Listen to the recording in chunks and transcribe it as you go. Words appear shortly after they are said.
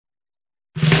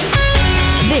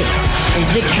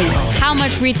is The Cable. How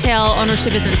much retail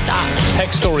ownership is in stocks?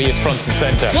 Tech story is front and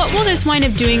centre. What will this wind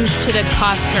up doing to the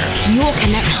cost curve? Your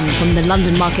connection from the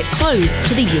London market close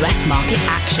to the US market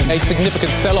action. A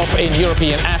significant sell-off in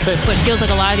European assets. But it feels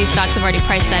like a lot of these stocks have already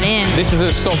priced that in. This is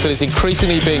a stock that is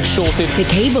increasingly being shorted. The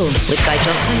Cable with Guy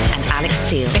Johnson and Alix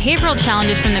Steele. Behavioural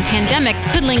challenges from the pandemic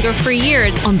could linger for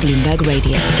years on Bloomberg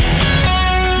Radio.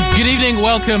 Good evening,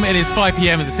 welcome. It is 5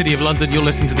 p.m. in the City of London. You're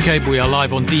listening to The Cable. We are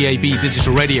live on DAB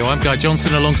Digital Radio. I'm Guy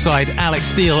Johnson alongside Alix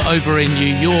Steele over in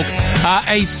New York.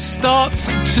 A start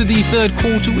to the third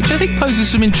quarter, which I think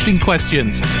poses some interesting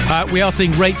questions. We are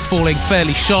seeing rates falling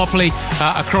fairly sharply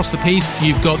across the piece.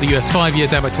 You've got the US 5-year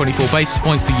down by 24 basis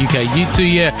points. The UK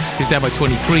 2-year is down by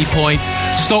 23 points.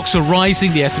 Stocks are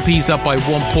rising. The S&P's up by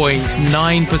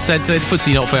 1.9%. So the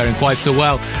FTSE not faring quite so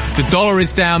well. The dollar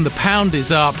is down. The pound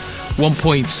is up. We're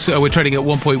trading at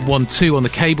 1.12 on the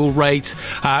cable rate.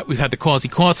 We've had the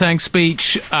Kwarteng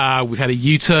speech. We've had a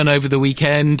U-turn over the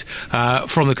weekend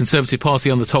from the Conservative Party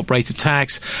on the top rate of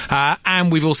tax. And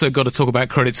we've also got to talk about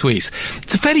Credit Suisse.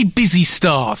 It's a fairly busy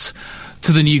start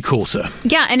to the new quarter.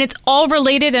 Yeah, and it's all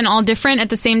related and all different at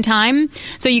the same time.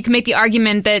 So you can make the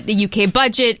argument that the UK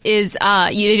budget is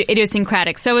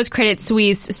idiosyncratic. So is Credit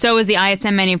Suisse. So is the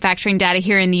ISM manufacturing data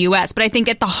here in the US. But I think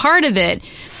at the heart of it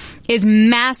is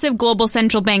massive global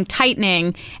central bank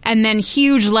tightening and then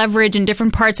huge leverage in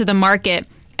different parts of the market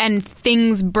and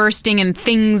things bursting and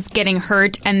things getting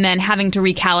hurt and then having to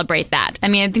recalibrate that. I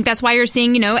mean, I think that's why you're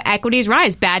seeing, equities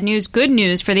rise. Bad news, good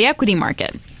news for the equity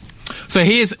market. So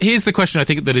here's the question I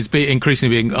think that is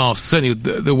increasingly being asked, certainly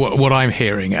what I'm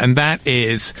hearing, and that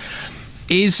is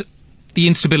the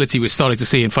instability we're starting to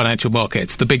see in financial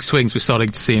markets, the big swings we're starting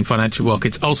to see in financial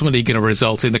markets, ultimately going to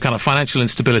result in the kind of financial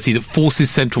instability that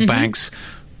forces central banks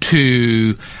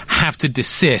to have to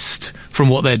desist from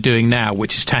what they're doing now,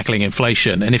 which is tackling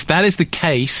inflation. And if that is the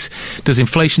case, does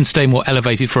inflation stay more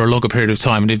elevated for a longer period of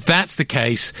time? And if that's the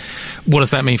case, what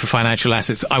does that mean for financial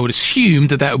assets? I would assume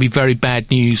that would be very bad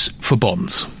news for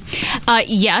bonds.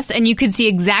 Yes, and you could see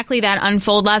exactly that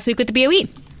unfold last week with the BOE.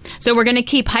 So we're going to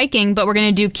keep hiking, but we're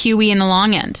going to do QE in the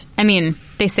long end. I mean,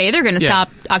 they say they're going to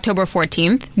stop October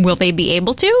 14th. Will they be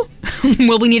able to?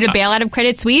 Will we need a bailout of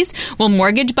Credit Suisse? Will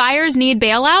mortgage buyers need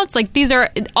bailouts?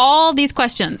 All these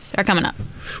questions are coming up.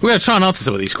 We're going to try and answer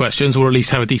some of these questions, or at least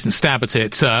have a decent stab at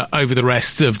it over the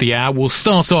rest of the hour. We'll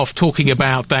start off talking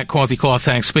about that Kwasi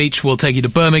Kwarteng speech. We'll take you to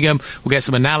Birmingham. We'll get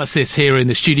some analysis here in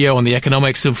the studio on the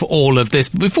economics of all of this.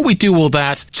 But before we do all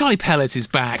that, Charlie Pellet is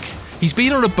back. He's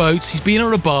been on a boat, he's been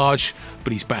on a barge,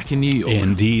 but he's back in New York.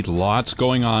 Indeed, lots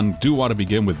going on. Do want to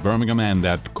begin with Birmingham and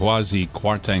that Kwasi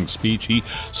Kwarteng speech. He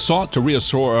sought to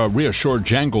reassure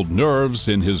jangled nerves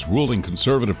in his ruling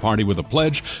Conservative Party with a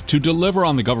pledge to deliver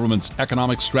on the government's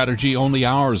economic strategy only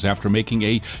hours after making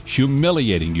a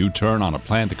humiliating U-turn on a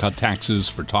plan to cut taxes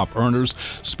for top earners.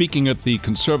 Speaking at the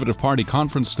Conservative Party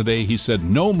conference today, he said,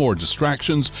 "No more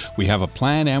distractions. We have a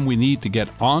plan and we need to get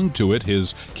on to it."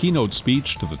 His keynote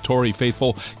speech to the Tory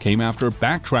faithful came after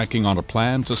backtracking on a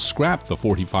plan to scrap the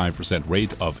 45%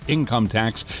 rate of income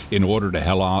tax in order to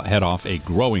head off a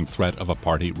growing threat of a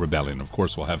party rebellion. Of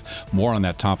course, we'll have more on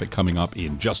that topic coming up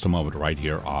in just a moment right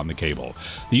here on the cable.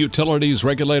 The utilities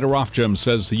regulator Ofgem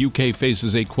says the UK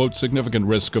faces a, quote, significant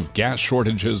risk of gas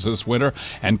shortages this winter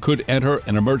and could enter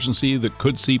an emergency that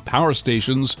could see power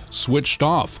stations switched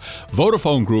off.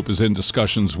 Vodafone Group is in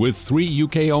discussions with 3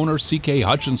 UK owner CK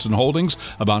Hutchinson Holdings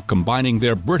about combining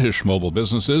their British mobile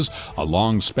businesses, a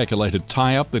long speculated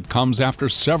tie-up that comes after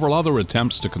several other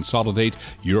attempts to consolidate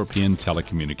European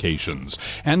telecommunications.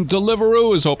 And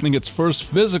Deliveroo is opening its first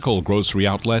physical grocery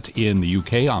outlet in the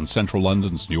UK on central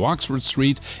London's New Oxford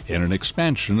Street in an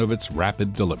expansion of its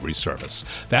rapid delivery service.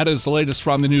 That is the latest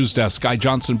from the news desk. Guy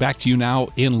Johnson, back to you now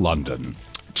in London.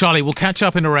 Charlie, we'll catch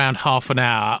up in around half an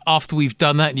hour. After we've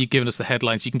done that and you've given us the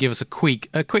headlines, you can give us a quick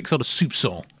sort of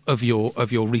soupçon of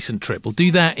your recent trip. We'll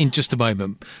do that in just a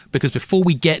moment, because before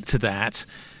we get to that,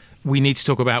 we need to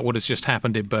talk about what has just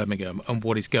happened in Birmingham and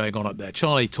what is going on up there.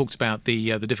 Charlie talked about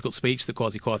the difficult speech that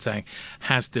Kwasi Kwarteng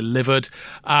has delivered.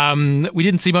 We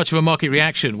didn't see much of a market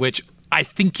reaction, which I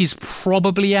think is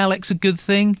probably, Alex, a good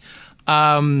thing.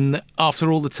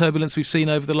 After all the turbulence we've seen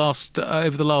over the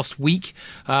last week,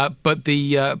 but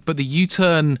the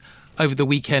U-turn over the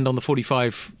weekend on the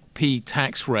 45p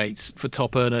tax rates for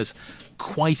top earners,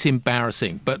 quite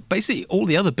embarrassing. But basically, all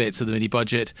the other bits of the mini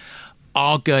budget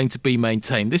are going to be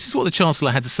maintained. This is what the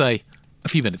Chancellor had to say a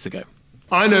few minutes ago.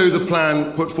 I know the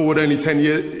plan put forward only 10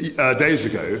 days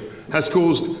ago has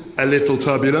caused a little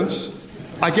turbulence.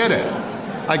 I get it.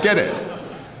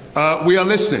 We are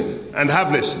listening and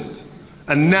have listened.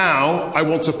 And now I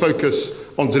want to focus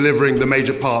on delivering the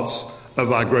major parts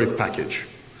of our growth package.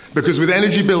 Because with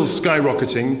energy bills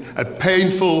skyrocketing, a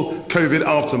painful COVID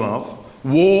aftermath,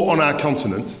 war on our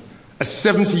continent, a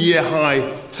 70-year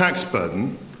high tax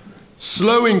burden,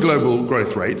 slowing global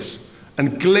growth rates,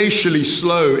 and glacially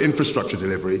slow infrastructure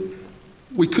delivery,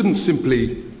 we couldn't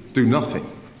simply do nothing.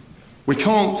 We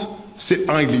can't sit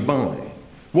idly by.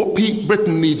 What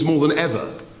Britain needs more than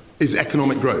ever is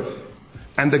economic growth,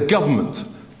 and a government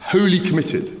wholly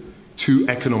committed to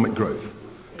economic growth.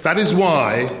 That is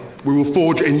why we will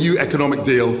forge a new economic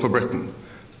deal for Britain,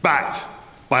 backed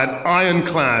by an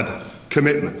ironclad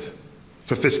commitment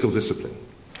to fiscal discipline.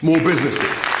 More businesses.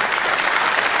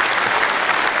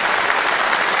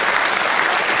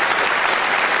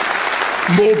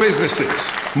 More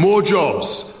businesses, more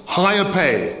jobs, higher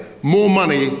pay, more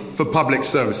money for public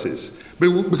services.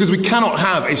 Because we cannot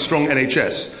have a strong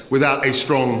NHS without a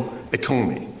strong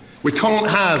economy. We can't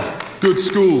have good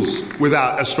schools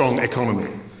without a strong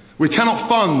economy. We cannot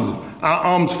fund our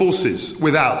armed forces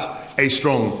without a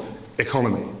strong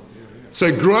economy.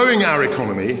 So growing our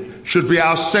economy should be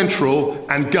our central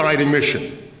and guiding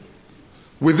mission.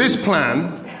 With this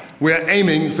plan, we are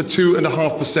aiming for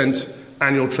 2.5%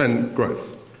 annual trend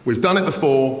growth. We've done it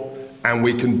before, and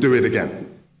we can do it again.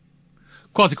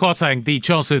 Kwasi Kwarteng, the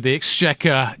Chancellor of the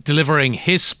Exchequer, delivering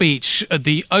his speech at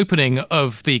the opening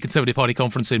of the Conservative Party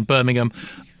conference in Birmingham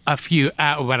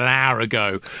about an hour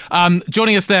ago.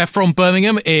 Joining us there from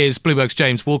Birmingham is Bloomberg's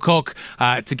James Woolcock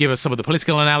to give us some of the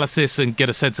political analysis and get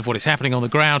a sense of what is happening on the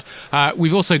ground.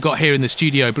 We've also got here in the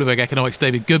studio Bloomberg Economics'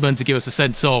 David Goodman to give us a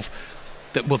sense of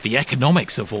the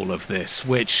economics of all of this,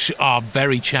 which are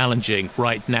very challenging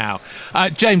right now.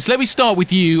 James, let me start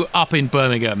with you up in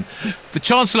Birmingham. The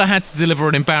Chancellor had to deliver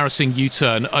an embarrassing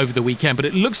U-turn over the weekend, but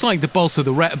it looks like the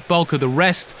bulk of the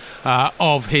rest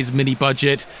of his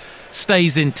mini-budget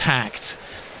stays intact.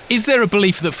 Is there a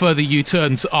belief that further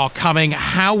U-turns are coming?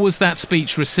 How was that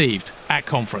speech received at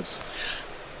conference?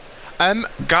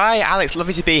 Guy, Alex,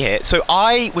 lovely to be here. So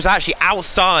I was actually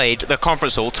outside the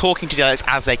conference hall talking to delegates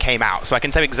as they came out, so I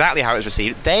can tell you exactly how it was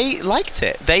received. They liked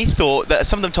it. They thought that,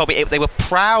 some of them told me they were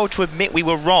proud to admit we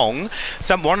were wrong.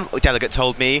 One delegate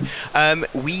told me,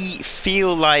 we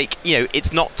feel like,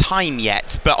 it's not time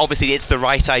yet, but obviously it's the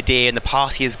right idea and the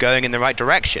party is going in the right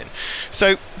direction.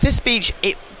 So this speech,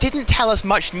 it didn't tell us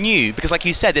much new, because like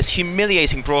you said, this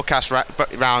humiliating broadcast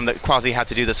round that Kwasi had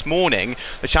to do this morning,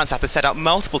 the Chancellor had to set up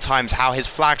multiple times how his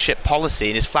flagship policy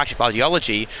and his flagship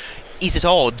ideology is at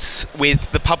odds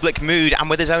with the public mood and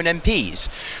with his own MPs.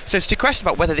 So to question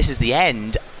about whether this is the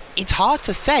end, it's hard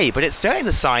to say, but it's certainly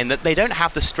the sign that they don't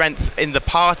have the strength in the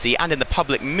party and in the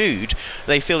public mood.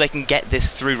 They feel they can get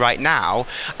this through right now.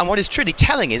 And what is truly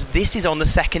telling is this is on the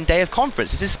second day of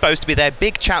conference. This is supposed to be their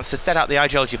big chance to set out the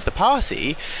ideology of the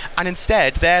party, and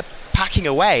instead they're packing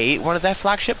away one of their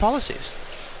flagship policies.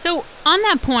 So on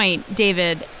that point,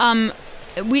 David,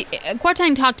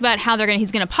 Kwarteng talked about how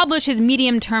he's going to publish his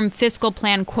medium-term fiscal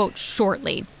plan, quote,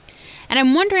 shortly. And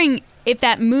I'm wondering if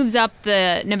that moves up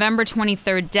the November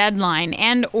 23rd deadline,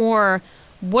 and or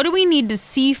what do we need to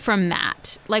see from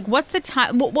that? Like, what's the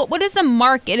time? What is the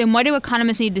market, and what do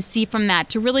economists need to see from that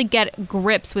to really get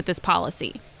grips with this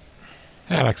policy?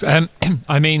 Alex,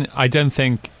 I don't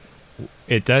think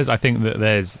it does. I think that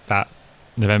there's that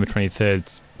November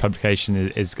 23rd publication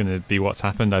is going to be what's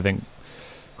happened. I think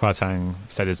Kwarteng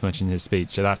said as much in his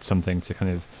speech. So that's something to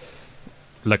kind of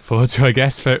look forward to, I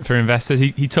guess, for investors.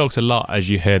 He talks a lot, as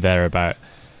you heard there, about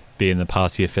being the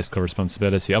party of fiscal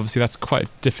responsibility. Obviously, that's quite a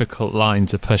difficult line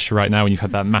to push right now when you've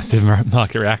had that massive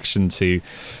market reaction to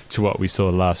what we saw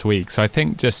last week. So I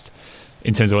think just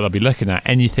in terms of what they'll be looking at,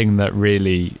 anything that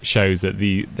really shows that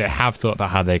they have thought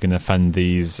about how they're going to fund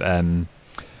these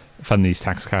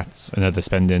tax cuts and other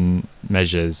spending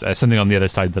measures, something on the other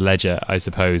side of the ledger, I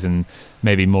suppose, and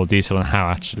maybe more detail on how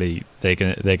actually they're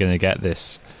going to get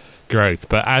this growth.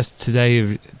 But as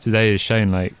today is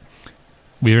shown, like,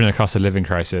 we're in a cost of living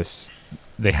crisis.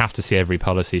 They have to see every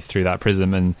policy through that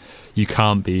prism, and you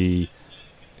can't be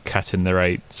cutting the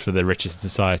rates for the richest in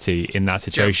society in that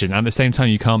situation. Yep. And at the same time,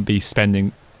 you can't be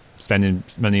spending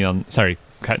money on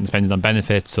cutting spending on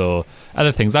benefits or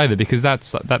other things either, because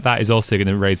that is also going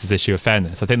to raise this issue of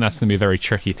fairness. I think that's going to be a very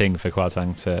tricky thing for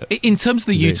Kwarteng to. In terms of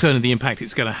the U-turn and the impact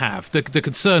it's going to have, the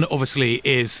concern obviously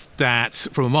is that,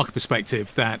 from a market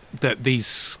perspective, that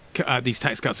these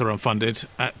tax cuts are unfunded.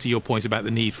 To your point about the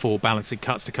need for balancing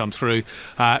cuts to come through,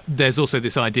 there's also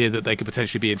this idea that they could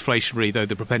potentially be inflationary, though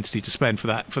the propensity to spend for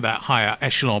that higher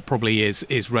echelon probably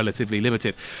is relatively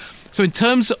limited. So in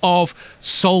terms of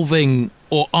solving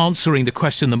or answering the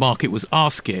question the market was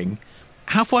asking,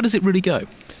 how far does it really go?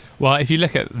 Well, if you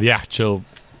look at the actual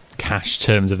cash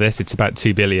terms of this. It's about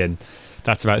 2 billion.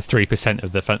 That's about 3%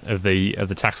 of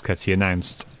the tax cuts he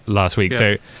announced last week. Yeah.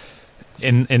 So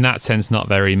in that sense, not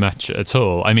very much at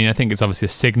all. I mean, I think it's obviously a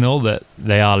signal that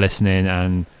they are listening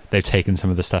and they've taken some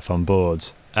of the stuff on board.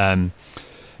 But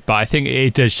I think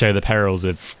it does show the perils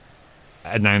of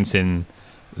announcing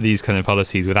these kind of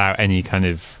policies without any kind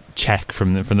of check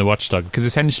from the watchdog, because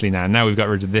essentially now we've got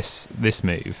rid of this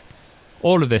move.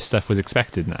 All of this stuff was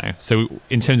expected now. So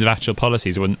in terms of actual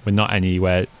policies, we're not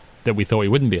anywhere that we thought we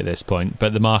wouldn't be at this point,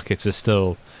 but the markets are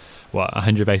still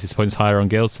 100 basis points higher on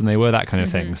gilts than they were, that kind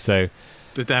of thing. So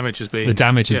the damage has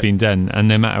been done, and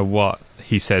no matter what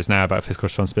he says now about fiscal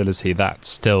responsibility, that's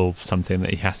still something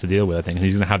that he has to deal with, I think. And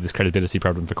he's going to have this credibility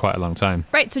problem for quite a long time.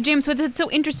 Right. So, James, it's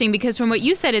so interesting because from what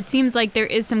you said, it seems like there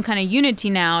is some kind of unity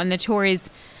now in the Tories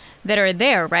that are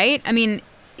there, right? I mean,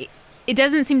 it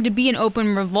doesn't seem to be an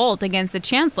open revolt against the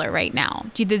Chancellor right now.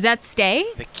 Does that stay?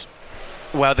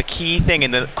 Well, the key thing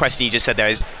in the question you just said there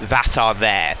is that are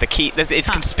there. It's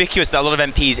conspicuous that a lot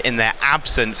of MPs in their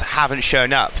absence haven't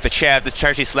shown up. The chair of the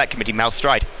Treasury Select Committee, Mel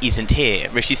Stride, isn't here.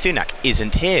 Rishi Sunak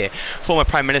isn't here. Former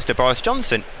Prime Minister Boris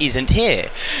Johnson isn't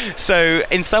here. So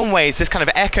in some ways, this kind of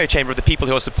echo chamber of the people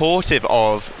who are supportive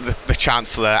of the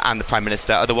Chancellor and the Prime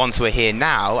Minister are the ones who are here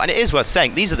now. And it is worth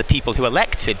saying, these are the people who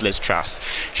elected Liz Truss.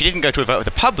 She didn't go to a vote of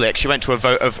the public, she went to a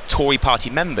vote of Tory party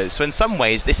members. So in some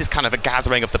ways, this is kind of a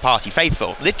gathering of the party faithful.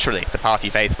 Literally the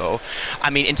party faithful. I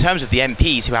mean, in terms of the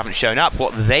MPs who haven't shown up,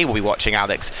 what they will be watching,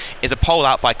 Alex, is a poll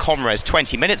out by Comres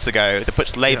 20 minutes ago that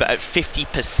puts Labour at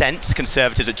 50%,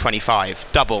 Conservatives at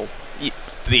 25%, double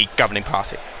the governing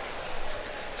party.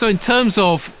 So in terms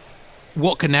of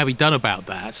what can now be done about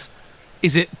that,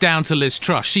 is it down to Liz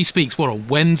Truss? She speaks, on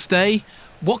Wednesday?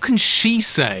 What can she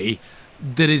say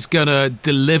that is going to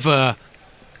deliver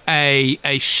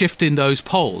a shift in those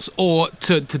polls? Or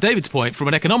to David's point, from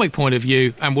an economic point of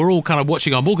view, and we're all kind of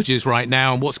watching our mortgages right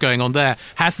now and what's going on there,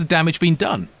 has the damage been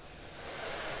done?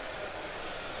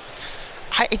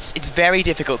 It's very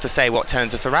difficult to say what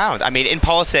turns us around. I mean, in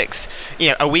politics,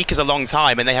 a week is a long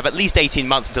time, and they have at least 18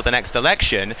 months until the next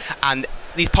election, and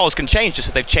these polls can change just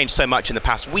as they've changed so much in the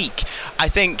past week. I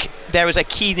think there is a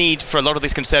key need for a lot of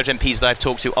these Conservative MPs that I've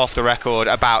talked to off the record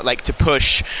about, to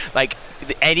push,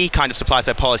 any kind of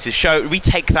supply-side policies,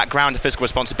 retake that ground of fiscal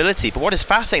responsibility. But what is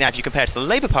fascinating now, if you compare to the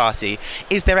Labour Party,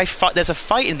 is there's a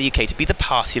fight in the UK to be the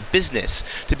party of business,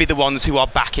 to be the ones who are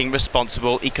backing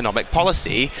responsible economic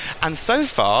policy. And so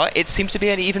far, it seems to be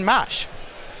an even match.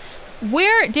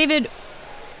 Where, David,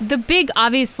 the big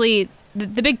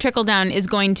trickle down is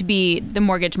going to be the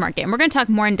mortgage market. And we're going to talk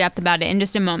more in depth about it in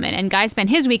just a moment. And Guy spent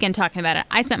his weekend talking about it.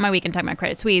 I spent my weekend talking about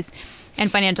Credit Suisse and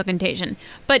financial contagion.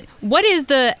 But what is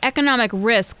the economic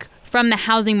risk from the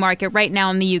housing market right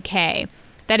now in the UK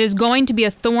that is going to be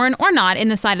a thorn or not in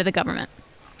the side of the government?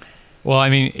 Well, I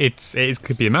mean, it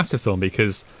could be a massive thorn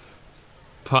because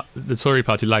the Tory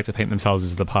party like to paint themselves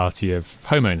as the party of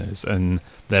homeowners. And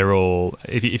they're all,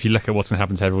 if you look at what's going to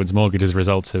happen to everyone's mortgage as a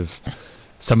result of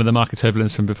some of the market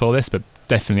turbulence from before this, but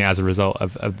definitely as a result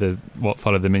of what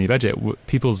followed the mini budget,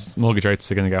 people's mortgage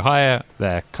rates are going to go higher,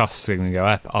 their costs are going to go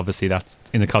up. Obviously, that's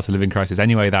in the cost of living crisis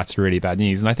anyway. That's really bad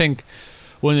news. And I think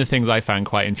one of the things I found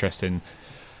quite interesting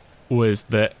was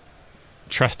that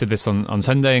Truss did this on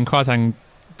Sunday, and Kwarteng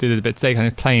did it a bit today, kind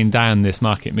of playing down this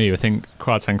market move. I think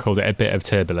Kwarteng called it a bit of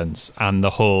turbulence, and the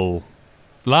whole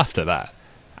laughed at that.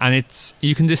 And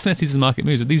you can dismiss these as market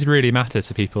moves, but these really matter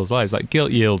to people's lives. Like gilt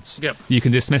yields, You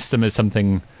can dismiss them as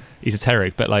something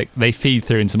esoteric, but they feed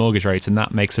through into mortgage rates, and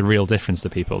that makes a real difference to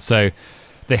people. So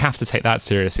they have to take that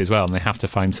seriously as well, and they have to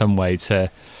find some way to,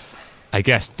 I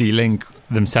guess, de-link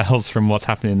themselves from what's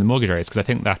happening in the mortgage rates, because I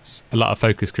think that's a lot of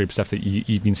focus group stuff that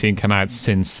you've been seeing come out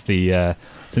since the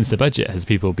budget, has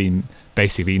people been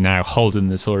basically now holding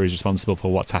the Tories responsible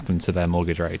for what's happened to their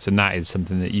mortgage rates, and that is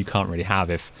something that you can't really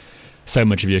have if so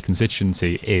much of your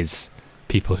constituency is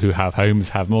people who have homes,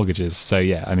 have mortgages. So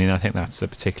yeah, I mean, I think that's a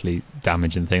particularly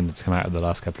damaging thing that's come out of the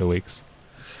last couple of weeks.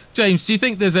 James, do you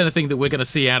think there's anything that we're going to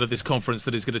see out of this conference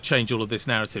that is going to change all of this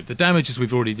narrative? The damage, as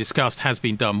we've already discussed, has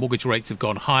been done. Mortgage rates have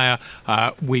gone higher.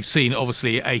 We've seen,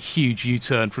 obviously, a huge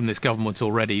U-turn from this government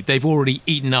already. They've already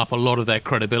eaten up a lot of their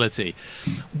credibility.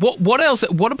 What else?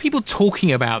 What are people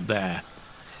talking about there?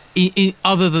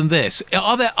 Other than this,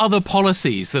 are there other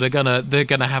policies that are going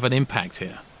to have an impact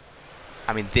here?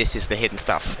 I mean, this is the hidden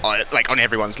stuff, like on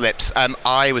everyone's lips.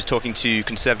 I was talking to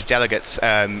Conservative delegates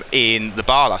in the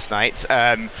bar last night,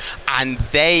 and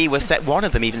they were one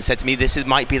of them even said to me, this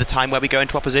might be the time where we go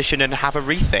into opposition and have a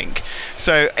rethink.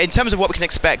 So in terms of what we can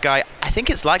expect, Guy, I think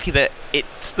it's likely that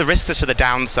it's the risks are to the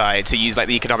downside, to use like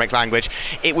the economic language.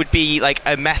 It would be like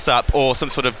a mess up or some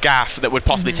sort of gaffe that would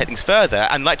possibly take things further.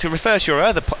 And like to refer to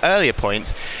your earlier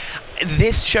points,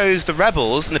 this shows the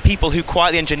rebels and the people who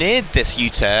quietly engineered this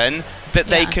U-turn that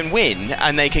they can win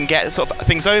and they can get sort of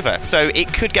things over. So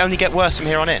it could only get worse from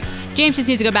here on in. James just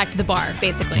needs to go back to the bar,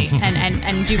 basically,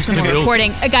 and do some more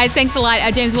reporting. Guys, thanks a lot.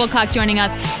 James Woolcock joining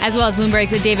us, as well as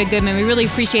Bloomberg's David Goodman. We really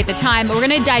appreciate the time. But we're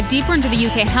going to dive deeper into the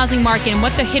UK housing market and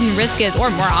what the hidden risk is, or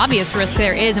more obvious risk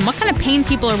there is, and what kind of pain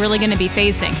people are really going to be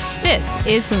facing. This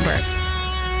is Bloomberg.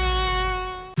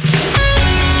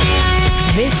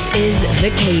 This is The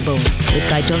Cable with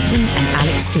Guy Johnson and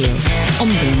Alix Steele on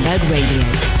Bloomberg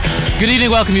Radio. Good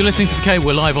evening, welcome. You're listening to The Cable.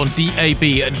 We're live on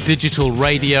DAB Digital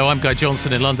Radio. I'm Guy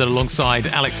Johnson in London alongside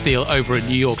Alix Steele over in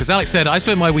New York. As Alex said, I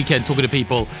spent my weekend talking to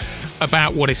people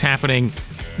about what is happening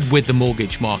with the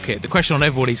mortgage market. The question on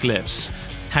everybody's lips: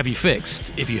 have you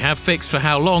fixed? If you have fixed, for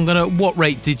how long? And at what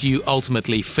rate did you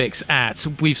ultimately fix at?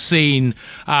 We've seen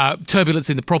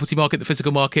turbulence in the property market, the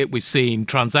physical market. We've seen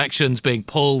transactions being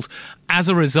pulled as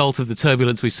a result of the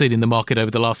turbulence we've seen in the market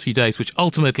over the last few days, which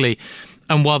ultimately,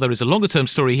 and while there is a longer-term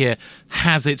story here,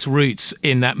 has its roots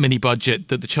in that mini-budget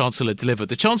that the Chancellor delivered.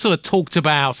 The Chancellor talked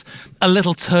about a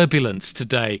little turbulence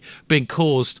today being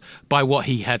caused by what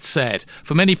he had said.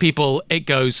 For many people, it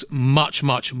goes much,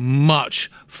 much, much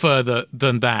further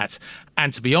than that.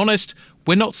 And to be honest,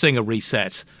 we're not seeing a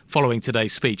reset following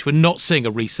today's speech. We're not seeing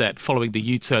a reset following the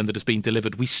U-turn that has been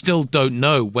delivered. We still don't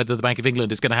know whether the Bank of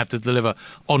England is going to have to deliver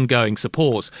ongoing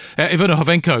support. Iwona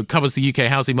Hovenko covers the UK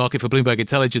housing market for Bloomberg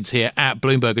Intelligence here at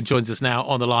Bloomberg and joins us now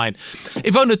on the line.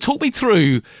 Iwona, talk me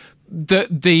through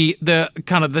the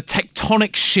kind of the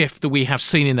tectonic shift that we have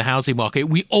seen in the housing market.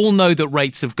 We all know that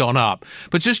rates have gone up,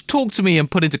 but just talk to me and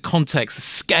put into context the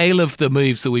scale of the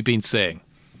moves that we've been seeing.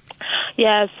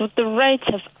 Yeah, so the rates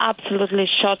have absolutely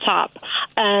shot up,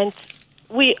 and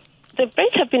the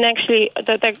rates have been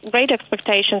the rate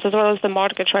expectations as well as the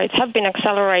mortgage rates have been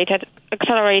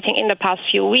accelerating in the past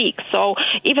few weeks. So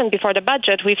even before the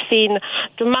budget, we've seen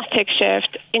dramatic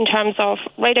shift in terms of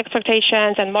rate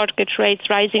expectations and mortgage rates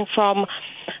rising from.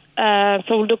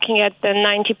 So looking at the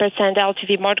 90%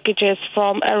 LTV mortgages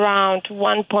from around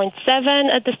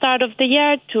 1.7 at the start of the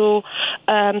year to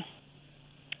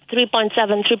 3.7,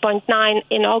 3.9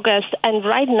 in August, and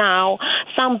right now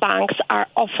some banks are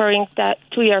offering the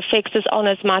 2-year fixes on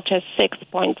as much as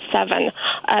 6.7.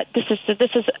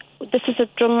 This is a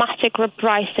dramatic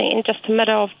repricing in just a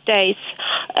matter of days,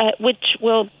 which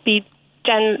will be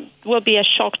a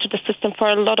shock to the system for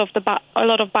a lot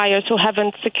of buyers who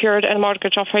haven't secured a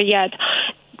mortgage offer yet.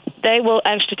 They will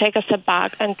actually take a step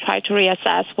back and try to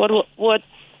reassess what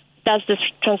does this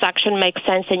transaction make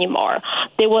sense anymore?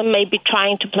 They were maybe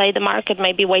trying to play the market,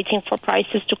 maybe waiting for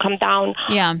prices to come down.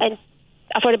 Yeah. And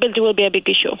affordability will be a big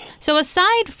issue. So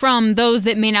aside from those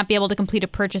that may not be able to complete a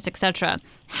purchase, etc.,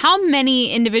 how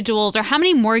many individuals or how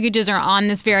many mortgages are on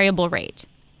this variable rate?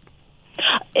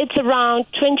 It's around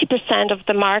 20% of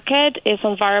the market is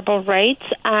on variable rates.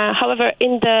 However,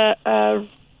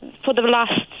 for the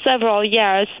last several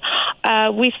years,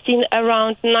 we've seen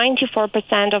around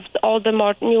 94% of all the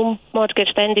new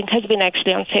mortgage lending has been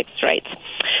actually on fixed rates.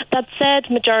 That said,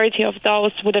 majority of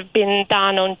those would have been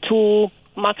done on 2,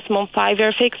 maximum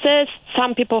 5-year fixes.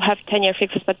 Some people have 10-year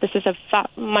fixes, but this is a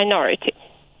minority.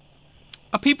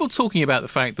 Are people talking about the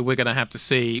fact that we're going to have to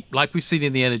see, like we've seen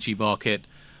in the energy market,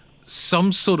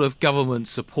 some sort of government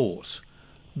support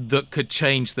that could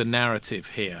change the narrative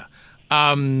here?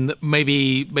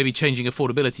 Maybe changing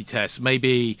affordability tests,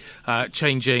 maybe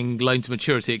changing loan to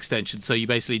maturity extension. So you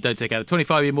basically don't take out a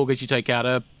 25-year mortgage, you take out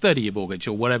a 30-year mortgage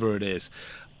or whatever it is.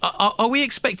 Are we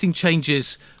expecting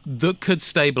changes that could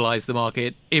stabilise the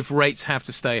market if rates have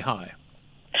to stay high?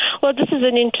 Well, this is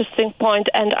an interesting point,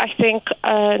 and I think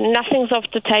nothing's off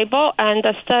the table, and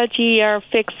the 30-year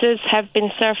fixes have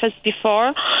been surfaced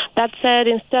before. That said,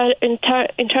 in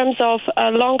terms of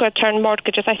longer-term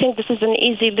mortgages, I think this is an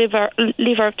easy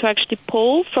lever to actually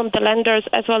pull from the lenders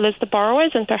as well as the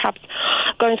borrowers, and perhaps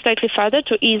going slightly further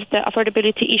to ease the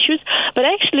affordability issues. But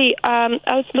actually, I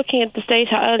was looking at this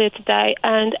data earlier today,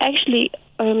 and actually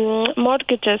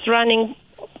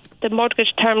the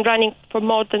mortgage term running for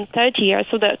more than 30 years,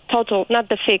 so the total, not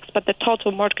the fixed, but the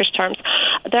total mortgage terms,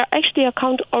 they actually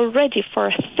account already for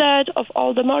a third of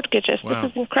all the mortgages. Wow.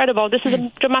 This is incredible. This is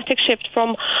a dramatic shift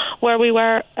from where we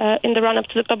were in the run-up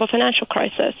to the global financial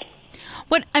crisis.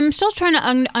 What I'm still trying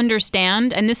to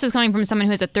understand, and this is coming from someone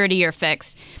who has a 30-year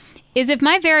fix, is if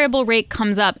my variable rate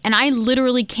comes up and I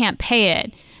literally can't pay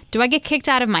it, do I get kicked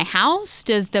out of my house?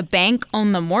 Does the bank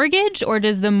own the mortgage? Or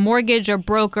does the mortgage or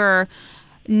broker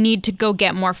need to go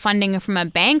get more funding from a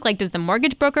bank? Like, does the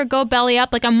mortgage broker go belly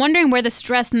up? Like, I'm wondering where the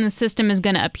stress in the system is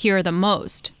going to appear the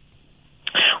most.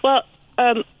 Well,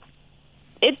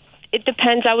 it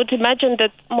depends. I would imagine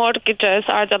that mortgages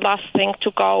are the last thing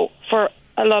to go for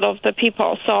a lot of the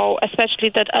people. So especially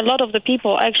that a lot of the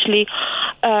people actually,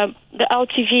 the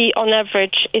LTV on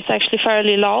average is actually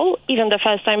fairly low. Even the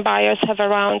first-time buyers have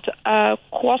around a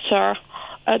quarter.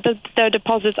 Their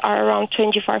deposits are around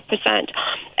 25%.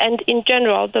 And in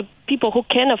general, the people who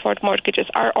can afford mortgages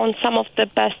are on some of the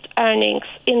best earnings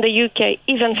in the UK,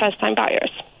 even first-time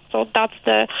buyers. So that's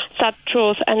the sad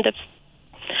truth, and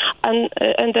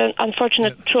the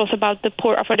unfortunate truth about the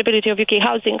poor affordability of UK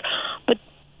housing.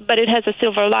 But it has a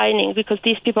silver lining, because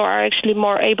these people are actually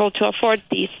more able to afford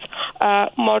these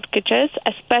mortgages,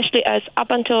 especially as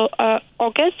up until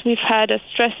August we've had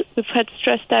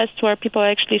stress tests where people are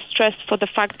actually stressed for the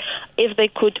fact if they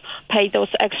could pay those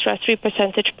extra 3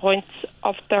 percentage points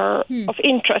of their of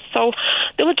interest. So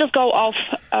they will just go off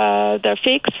their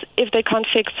fix. If they can't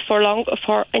fix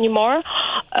for anymore,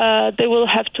 they will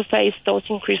have to face those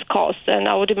increased costs, and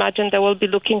I would imagine they will be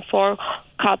looking for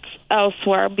cuts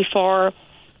elsewhere before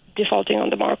defaulting on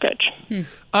the mortgage.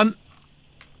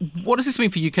 What does this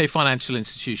mean for UK financial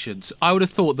institutions? I would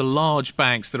have thought the large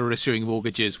banks that are issuing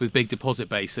mortgages with big deposit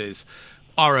bases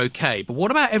are okay, but what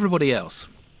about everybody else?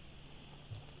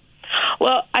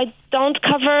 Well, I don't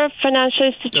cover financial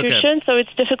institutions, so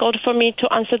it's difficult for me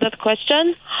to answer that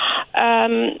question.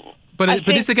 But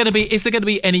is there going to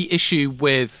be any issue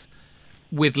with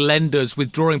lenders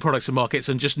withdrawing products from markets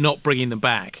and just not bringing them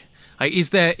back? Like,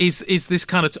 is this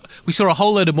kind of we saw a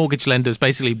whole load of mortgage lenders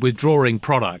basically withdrawing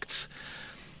products.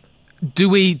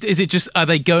 Are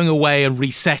they going away and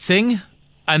resetting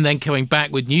and then coming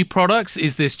back with new products?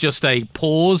 Is this just a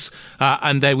pause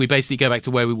and then we basically go back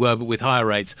to where we were but with higher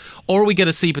rates? Or are we going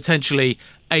to see potentially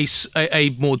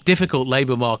a more difficult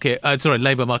more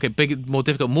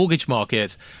difficult mortgage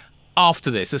market after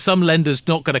this? Are some lenders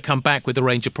not going to come back with the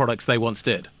range of products they once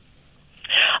did?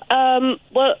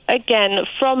 Well, again,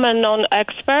 from a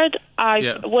non-expert,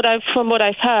 from what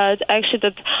I've heard, actually,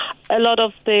 that a lot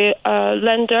of the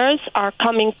lenders are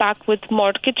coming back with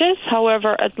mortgages,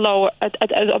 however, at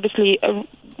obviously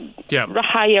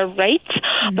higher rates,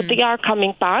 but they are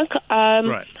coming back.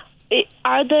 Right.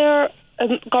 Are there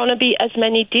going to be as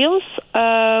many deals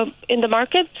in the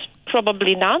market?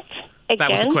 Probably not. Again,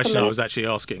 that was the question I was actually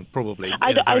asking. Probably.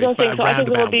 I don't think so. I think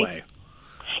it will be. Way.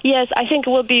 Yes, I think it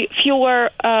will be fewer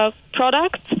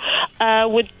products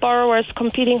with borrowers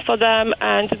competing for them,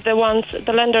 and the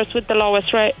lenders with the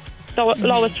lowest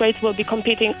rates will be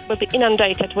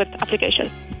inundated with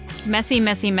applications. Messy,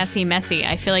 messy, messy, messy.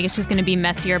 I feel like it's just going to be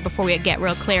messier before we get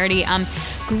real clarity.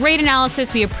 Great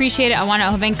analysis. We appreciate it.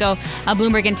 Iwona Hovenko, a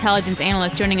Bloomberg intelligence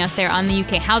analyst, joining us there on the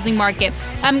UK housing market.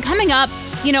 Coming up,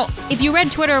 if you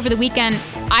read Twitter over the weekend,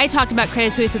 I talked about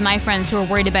Credit Suisse with my friends who are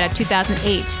worried about a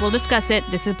 2008. We'll discuss it.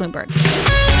 This is Bloomberg.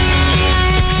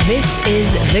 This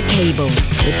is The Cable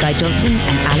with Guy Johnson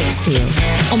and Alix Steele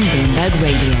on Bloomberg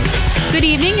Radio. Good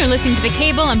evening. You're listening to The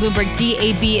Cable on Bloomberg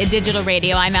DAB Digital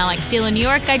Radio. I'm Alix Steele in New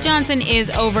York. Guy Johnson is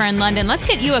over in London. Let's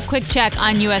get you a quick check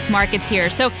on U.S. markets here.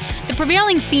 So the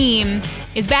prevailing theme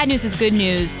is bad news is good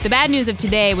news. The bad news of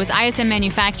today was ISM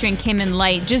manufacturing came in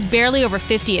light, just barely over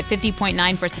 50 at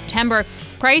 50.9 for September.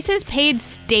 Prices paid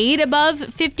stayed above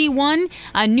 51.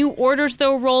 New orders,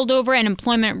 though, rolled over, and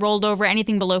employment rolled over.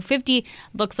 Anything below 50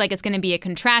 looks like it's going to be a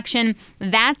contraction.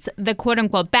 That's the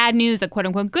quote-unquote bad news. The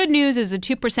quote-unquote good news is the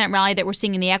 2% rally that we're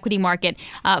seeing in the equity market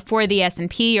for the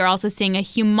S&P. You're also seeing a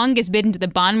humongous bid into the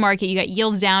bond market. You got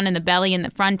yields down in the belly and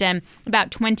the front end,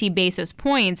 about 20 basis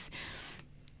points.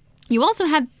 You also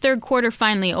have third quarter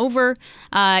finally over.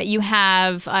 You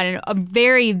have a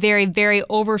very, very, very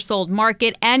oversold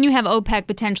market, and you have OPEC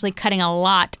potentially cutting a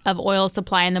lot of oil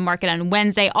supply in the market on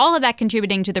Wednesday. All of that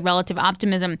contributing to the relative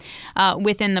optimism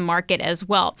within the market as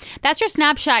well. That's your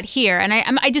snapshot here, and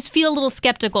I just feel a little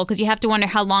skeptical because you have to wonder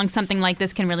how long something like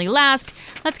this can really last.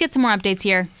 Let's get some more updates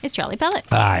here. It's Charlie Pellet.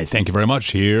 Hi, thank you very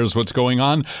much. Here's what's going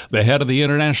on. The head of the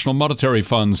International Monetary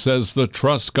Fund says the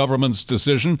Truss government's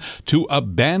decision to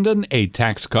abandon Goodman. A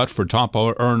tax cut for top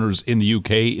earners in the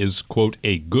UK is, quote,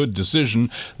 a good decision.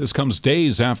 This comes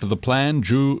days after the plan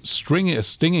drew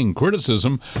stinging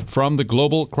criticism from the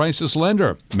global crisis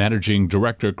lender. Managing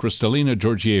Director Kristalina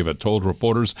Georgieva told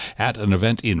reporters at an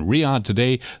event in Riyadh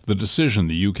today the decision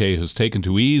the UK has taken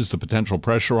to ease the potential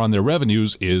pressure on their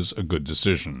revenues is a good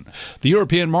decision. The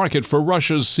European market for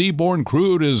Russia's seaborne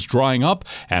crude is drying up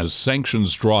as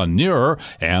sanctions draw nearer,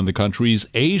 and the country's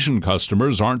Asian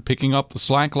customers aren't picking up the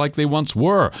slack like they once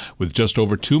were. With just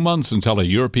over 2 months until a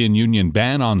European Union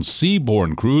ban on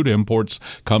seaborne crude imports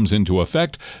comes into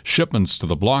effect, shipments to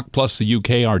the bloc plus the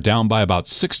UK are down by about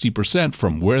 60%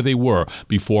 from where they were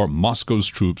before Moscow's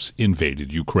troops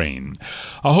invaded Ukraine.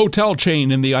 A hotel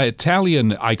chain in the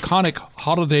Italian iconic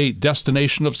holiday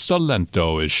destination of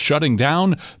Salento is shutting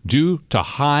down due to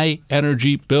high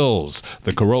energy bills.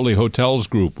 The Caroli Hotels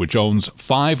Group, which owns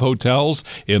 5 hotels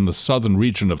in the southern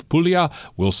region of Puglia,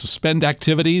 will suspend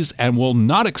activities and will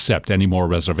not accept any more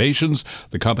reservations.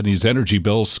 The company's energy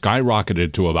bill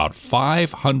skyrocketed to about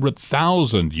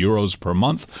 500,000 euros per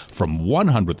month from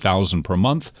 100,000 per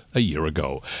month a year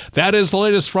ago. That is the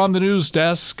latest from the news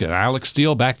desk. And Alix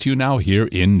Steele, back to you now here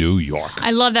in New York.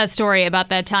 I love that story about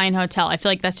the Italian hotel. I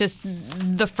feel like that's just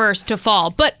the first to fall.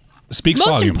 But speaks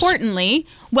most volumes. importantly,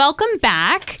 welcome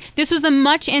back. This was the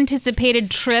much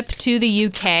anticipated trip to the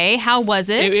UK. How was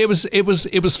it?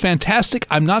 It was fantastic.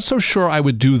 I'm not so sure I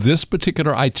would do this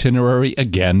particular itinerary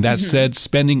again. That said,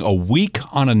 spending a week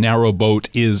on a narrowboat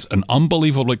is an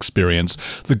unbelievable experience.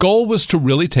 The goal was to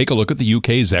really take a look at the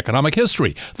UK's economic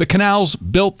history. The canals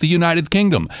built the United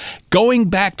Kingdom. Going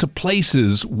back to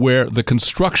places where the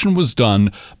construction was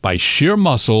done by sheer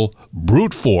muscle,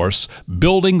 brute force,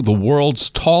 building the world's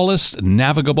tallest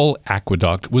navigable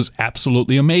aqueduct was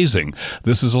absolutely amazing.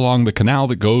 This is along the canal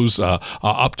that goes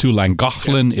up to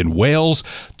Llangollen in Wales.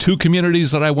 2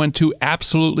 communities that I went to,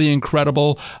 absolutely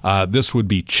incredible. This would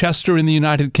be Chester in the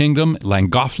United Kingdom,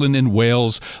 Llangollen in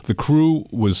Wales. The crew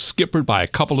was skippered by a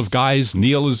couple of guys.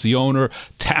 Neil is the owner,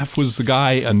 Taff was the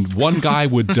guy, and one guy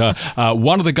would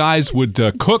one of the guys would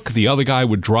cook, the other guy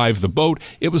would drive the boat.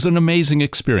 It was an amazing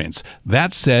experience.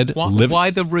 That said,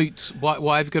 why the route?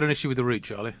 Why have you got an issue with the route,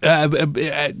 Charlie?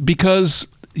 Because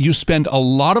you spend a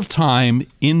lot of time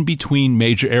in between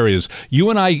major areas. You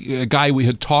and I, Guy, we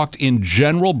had talked in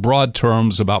general broad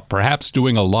terms about perhaps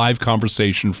doing a live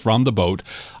conversation from the boat.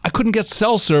 I couldn't get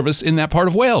cell service in that part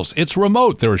of Wales. It's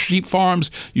remote. There are sheep farms.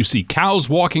 You see cows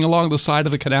walking along the side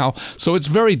of the canal. So it's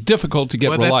very difficult to get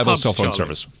reliable cell phone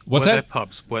service. What's that?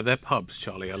 Were there pubs,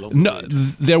 Charlie, along the route?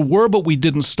 There were, but we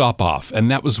didn't stop off. And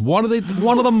that was one of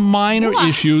the minor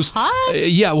issues.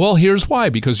 Yeah, well, here's why.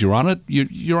 Because you're on a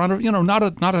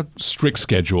not a strict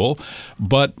schedule,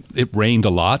 but it rained a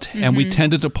lot, and we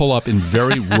tended to pull up in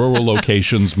very rural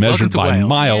locations measured by Wales.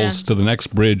 miles to the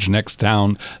next bridge, next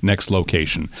town, next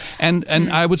location. And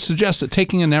I would suggest that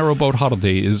taking a narrowboat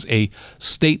holiday is a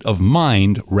state of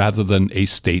mind rather than a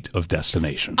state of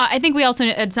destination. I think we also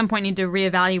at some point need to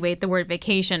reevaluate the word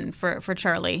vacation for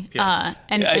Charlie. Yes.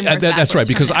 That's right,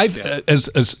 because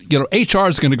as you know, HR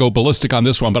is going to go ballistic on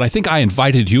this one, but I think I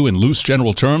invited you in loose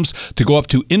general terms to go up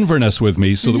to Inverness with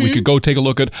me so that we could go take a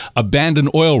look at abandoned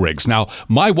oil rigs. Now,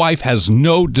 my wife has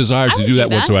no desire to do that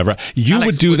whatsoever. You Alex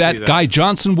would do that. Guy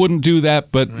Johnson wouldn't do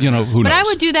that, but who knows? But I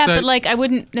would do that, but I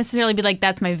wouldn't necessarily be like,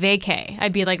 that's my vacay.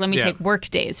 I'd be like, let me take work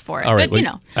days for it. All right, but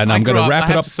and I'm going to wrap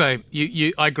it up. I have to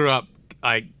say, I grew up.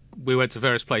 We went to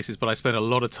various places, but I spent a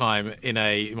lot of time in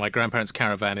my grandparents'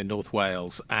 caravan in North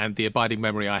Wales, and the abiding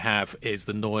memory I have is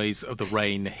the noise of the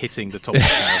rain hitting the top of the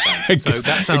caravan. So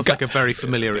that sounds like a very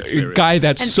familiar experience. Guy,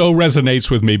 that so resonates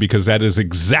with me because that is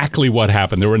exactly what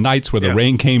happened. There were nights where the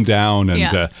rain came down,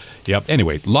 and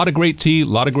anyway, a lot of great tea, a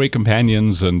lot of great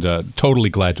companions, and totally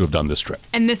glad to have done this trip.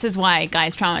 And this is why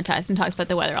Guy's traumatized and talks about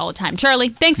the weather all the time. Charlie,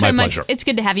 thanks very much. Pleasure. It's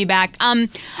good to have you back.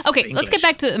 Okay, let's get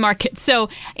back to the market. So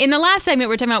in the last segment,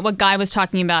 we're talking about what Guy was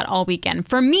talking about all weekend.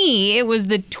 For me, it was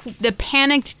the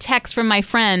panicked text from my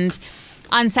friend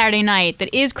on Saturday night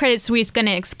that is Credit Suisse going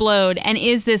to explode, and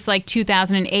is this like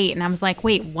 2008? And I was like,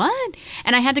 wait, what?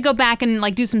 And I had to go back and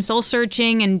do some soul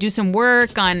searching and do some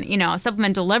work on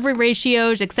supplemental leverage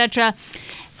ratios, etc.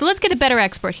 So let's get a better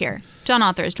expert here. John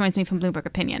Authers joins me from Bloomberg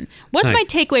Opinion. What's my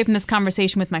takeaway from this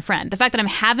conversation with my friend? The fact that I'm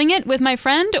having it with my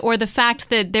friend, or the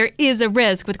fact that there is a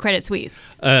risk with Credit Suisse?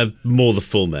 More the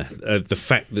former. The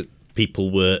fact that people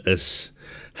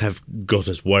have got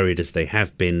as worried as they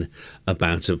have been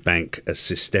about a bank as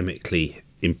systemically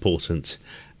important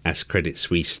as Credit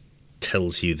Suisse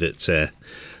tells you that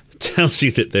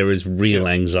there is real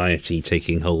anxiety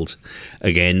taking hold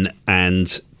again,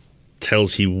 and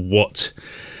tells you what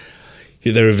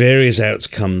there are various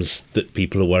outcomes that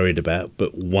people are worried about,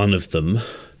 but one of them,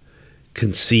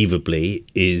 conceivably,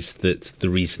 is that the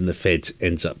reason the Fed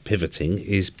ends up pivoting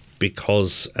is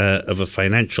because of a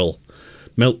financial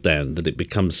meltdown, that it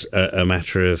becomes a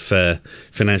matter of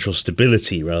financial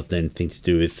stability rather than anything to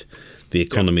do with the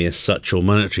economy as such or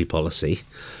monetary policy,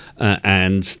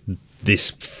 and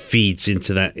this feeds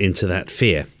into that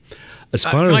fear. As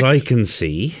far as I can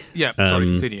see,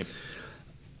 continue.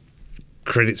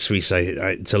 Credit Suisse,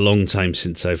 it's a long time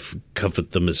since I've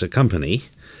covered them as a company,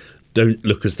 don't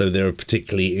look as though they're a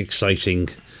particularly exciting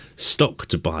stock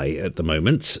to buy at the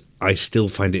moment. I still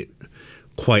find it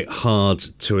quite hard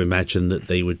to imagine that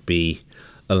they would be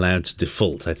allowed to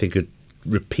default. I think a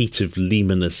repeat of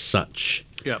Lehman as such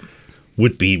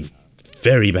would be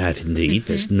very bad indeed.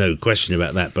 There's no question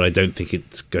about that, but I don't think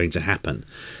it's going to happen.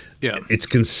 It's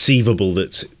conceivable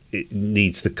that it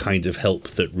needs the kind of help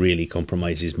that really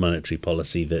compromises monetary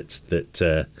policy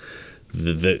that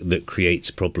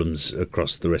creates problems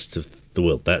across the rest of the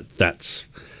world.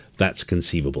 That's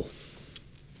conceivable.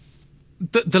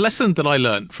 The lesson that I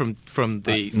learned from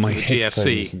the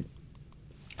GFC.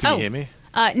 Can you hear me?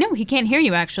 No, he can't hear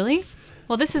you actually.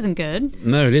 Well, this isn't good.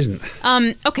 No, it isn't.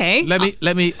 Okay.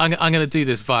 Let me. I'm going to do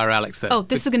this via Alix then. Oh,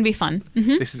 this is going to be fun.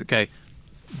 Mm-hmm. This is okay.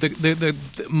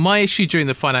 My issue during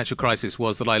the financial crisis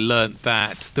was that I learnt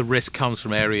that the risk comes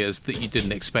from areas that you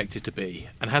didn't expect it to be,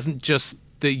 and hasn't just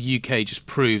the UK just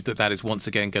proved that is once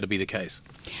again going to be the case?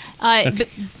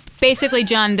 Basically,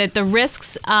 John, that the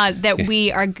risks that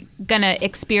we are going to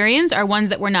experience are ones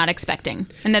that we're not expecting,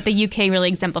 and that the UK really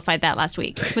exemplified that last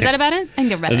week. Was that about it? I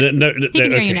think I read it. He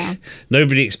can hear you now.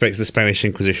 Nobody expects the Spanish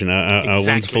Inquisition. Our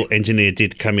wonderful engineer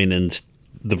did come in, and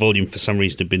the volume for some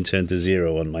reason had been turned to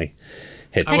 0 on my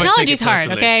headset. Technology's hard,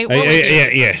 okay?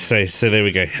 Yeah. So there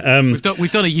we go.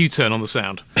 We've done a U-turn on the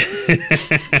sound.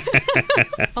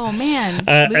 Oh man!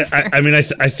 I mean, I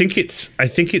think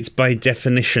it's by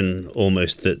definition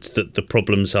almost that the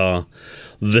problems are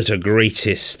that are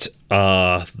greatest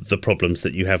are the problems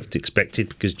that you haven't expected,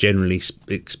 because generally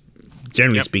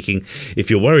speaking, if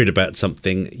you're worried about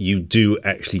something, you do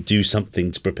actually do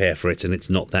something to prepare for it, and it's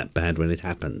not that bad when it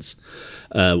happens.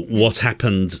 What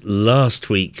happened last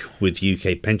week with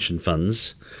UK pension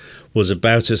funds was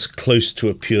about as close to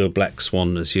a pure black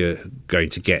swan as you're going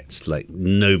to get. Like,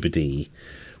 nobody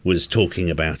was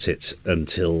talking about it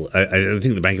until I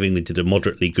think the Bank of England did a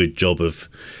moderately good job of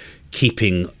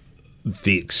keeping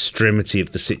the extremity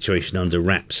of the situation under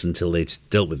wraps until they'd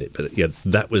dealt with it. But yeah,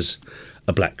 that was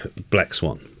a black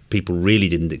swan. People really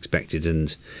didn't expect it,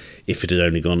 and if it had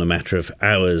only gone a matter of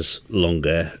hours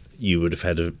longer, you would have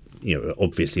had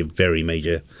obviously a very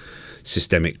major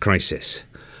systemic crisis.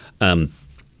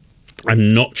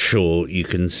 I'm not sure you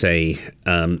can say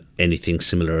anything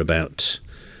similar about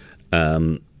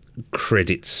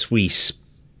Credit Suisse,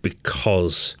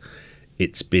 because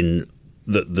it's been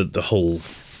the whole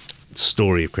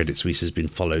story of Credit Suisse has been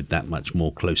followed that much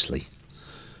more closely.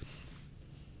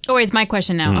 Oh, it's my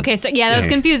question now. Okay, so that was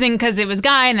confusing because it was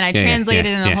Guy, and then I translated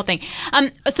and the whole thing.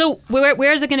 So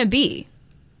where is it going to be?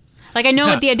 Like, I know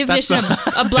what the definition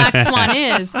of a black swan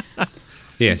is.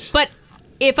 Yes. But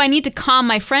if I need to calm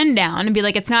my friend down and be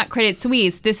like, it's not Credit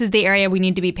Suisse, this is the area we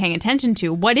need to be paying attention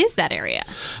to, what is that area?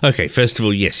 Okay, first of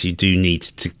all, yes, you do need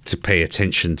to pay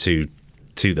attention to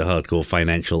the hardcore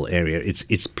financial area.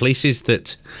 It's places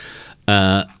that,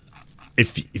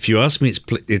 if you ask me,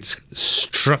 it's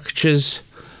structures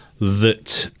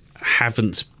that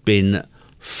haven't been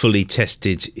fully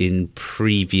tested in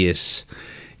previous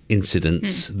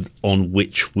incidents on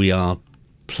which we are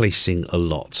placing a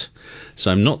lot. So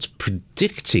I'm not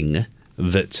predicting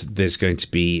that there's going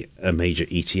to be a major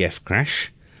ETF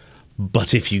crash,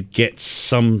 but if you get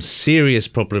some serious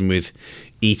problem with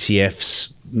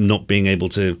ETFs not being able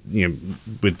to,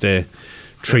 with their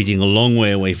trading a long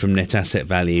way away from net asset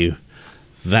value,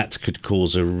 that could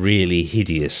cause a really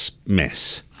hideous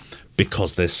mess,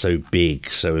 because they're so big,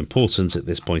 so important at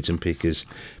this point, and because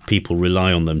people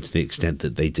rely on them to the extent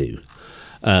that they do.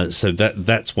 So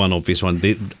that's one obvious one.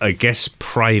 I guess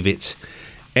private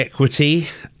equity,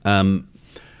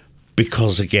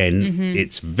 because again,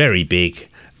 it's very big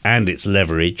and it's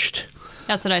leveraged.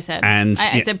 That's what I said. And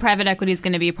I said private equity is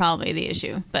going to be probably the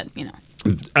issue, but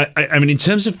I mean, in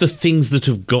terms of the things that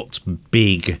have got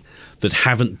big that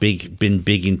haven't been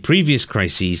big in previous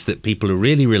crises that people are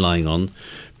really relying on,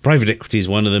 private equity is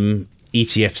one of them.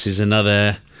 ETFs is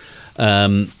another.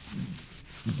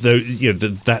 Though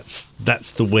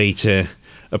that's the way to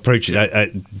approach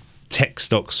it. Tech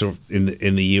stocks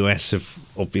in the US have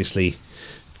obviously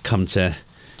come to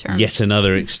yet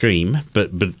another extreme, but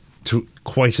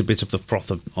quite a bit of the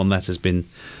froth on that has been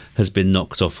has been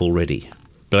knocked off already.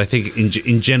 But I think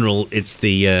in general, it's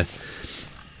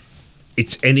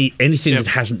anything that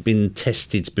hasn't been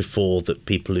tested before that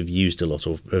people have used a lot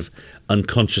of, have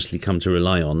unconsciously come to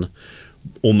rely on,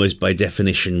 almost by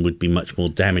definition would be much more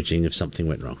damaging if something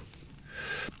went wrong.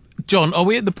 John, are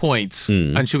we at the point,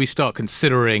 and should we start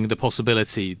considering the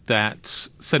possibility that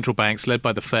central banks led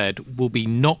by the Fed will be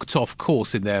knocked off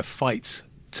course in their fight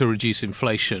to reduce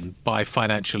inflation by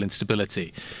financial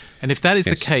instability? And if that is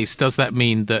the case, does that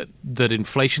mean that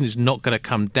inflation is not going to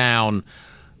come down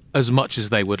as much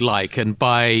as they would like? And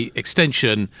by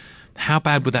extension, how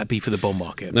bad would that be for the bond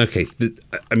market? Okay.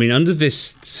 Under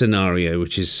this scenario,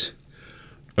 which is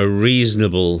a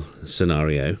reasonable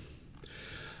scenario,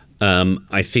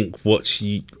 I think what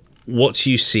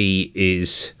you see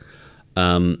is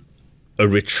a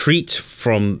retreat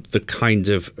from the kind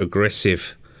of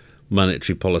aggressive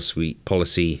monetary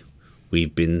policy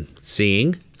we've been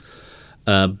seeing,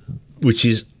 which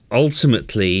is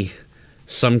ultimately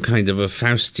some kind of a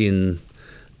Faustian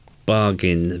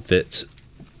bargain that,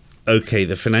 okay,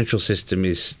 the financial system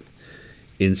is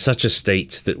in such a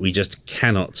state that we just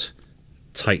cannot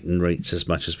tighten rates as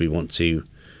much as we want to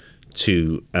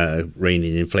rein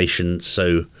in inflation,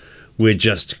 so we're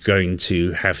just going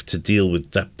to have to deal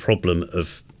with that problem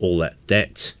of all that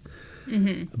debt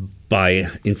by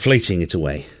inflating it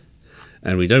away.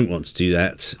 And we don't want to do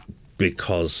that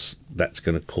because that's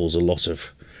going to cause a lot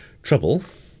of trouble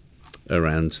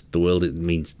around the world. It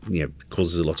means,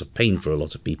 causes a lot of pain for a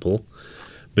lot of people,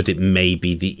 but it may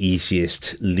be the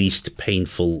easiest, least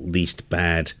painful, least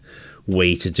bad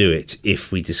way to do it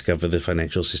if we discover the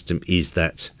financial system is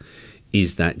that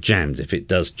jammed. If it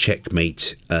does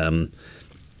checkmate, a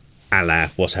la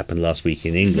what happened last week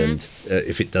in England,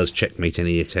 if it does checkmate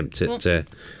any attempt at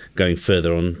going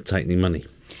further on tightening money.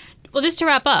 Well, just to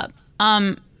wrap up,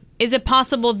 is it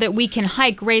possible that we can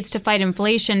hike rates to fight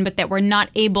inflation, but that we're not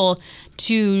able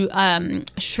to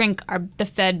shrink the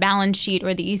Fed balance sheet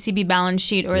or the ECB balance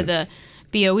sheet or the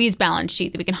BOE's balance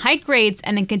sheet, that we can hike rates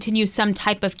and then continue some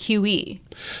type of QE?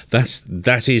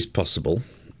 That is possible.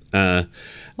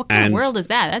 What kind of world is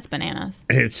that? That's bananas.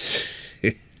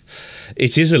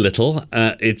 It is a little.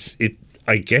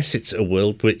 I guess it's a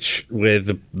world where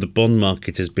the bond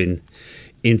market has been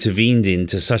intervened in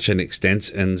to such an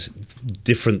extent, and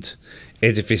different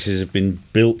edifices have been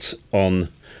built on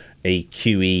a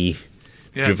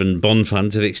QE-driven bond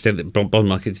fund to the extent that bond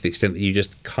market, to the extent that you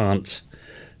just can't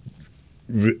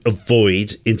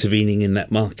avoid intervening in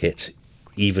that market,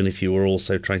 even if you were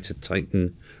also trying to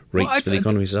tighten rates for the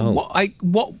economy as a whole.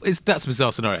 That's a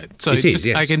bizarre scenario. So it is,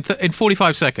 yes. In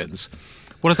 45 seconds,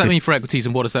 what does that mean for equities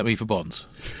and what does that mean for bonds?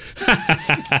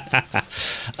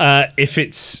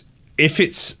 If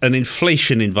it's an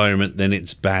inflation environment, then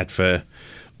it's bad for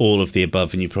all of the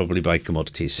above, and you probably buy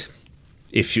commodities.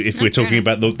 If we're talking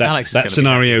about that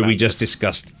scenario we just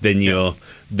discussed, then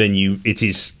it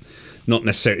is not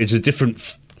necessarily. It's a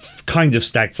different kind of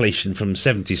stagflation from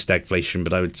 70s stagflation,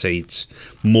 but I would say it's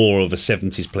more of a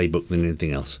 70s playbook than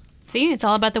anything else. See, it's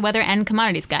all about the weather and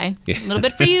commodities, guy. Yeah. A little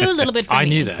bit for you, a little bit for me. I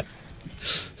knew that.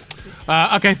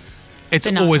 Okay. It's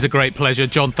always a great pleasure.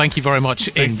 John, thank you very much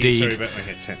indeed. Sorry about my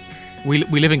headset. We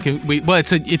live in...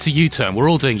 it's a U-turn.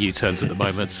 We're all doing U-turns at the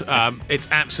moment. It's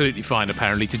absolutely fine,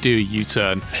 apparently, to do a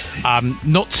U-turn.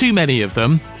 Not too many of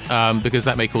them, because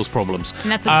that may cause problems.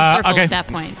 And that's a circle at that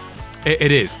point.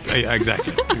 It is.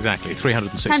 Exactly.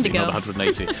 360, Time to go. not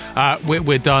 180.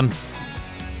 We're done.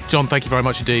 John, thank you very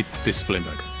much indeed. This is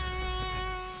Bloomberg.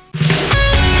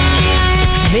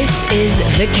 This is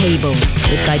The Cable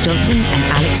with Guy Johnson and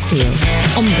Alix Steele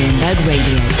on Bloomberg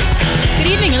Radio. Good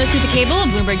evening. You're listening to The Cable on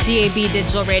Bloomberg DAB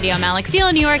Digital Radio. I'm Alix Steele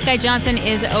in New York. Guy Johnson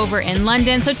is over in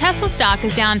London. So Tesla stock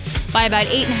is down by about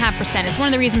 8.5%. It's one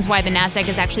of the reasons why the NASDAQ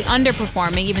is actually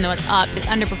underperforming, even though it's up, it's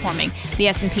underperforming the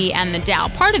S&P and the Dow.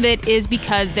 Part of it is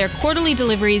because their quarterly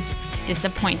deliveries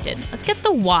disappointed. Let's get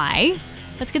the why.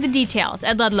 Let's get the details.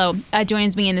 Ed Ludlow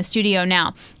joins me in the studio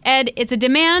now. Ed, it's a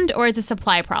demand or it's a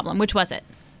supply problem? Which was it?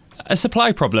 A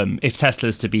supply problem, if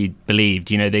Tesla's to be believed.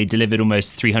 They delivered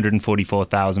almost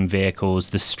 344,000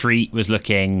 vehicles. The street was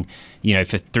looking,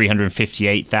 for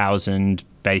 358,000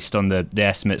 based on the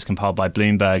estimates compiled by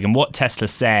Bloomberg. And what Tesla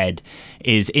said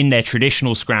is, in their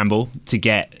traditional scramble to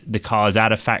get the cars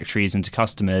out of factories and to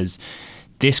customers,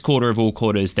 this quarter of all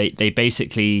quarters, they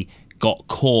basically got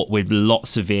caught with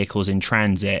lots of vehicles in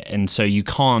transit. And so you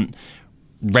can't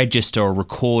register or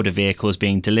record a vehicle as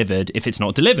being delivered if it's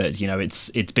not delivered.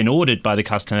 It's been ordered by the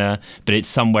customer, but it's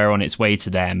somewhere on its way to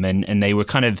them. And they were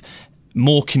kind of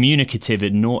more communicative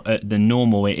than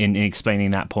normal in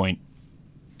explaining that point.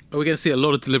 Are we going to see a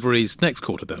lot of deliveries next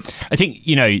quarter then? I think,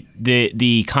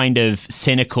 the kind of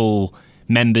cynical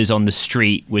members on the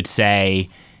street would say,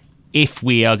 if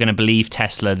we are going to believe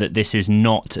Tesla that this is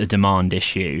not a demand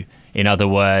issue, in other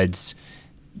words,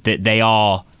 that they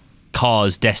are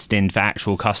cars destined for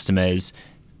actual customers,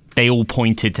 they all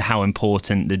pointed to how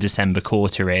important the December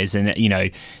quarter is. And,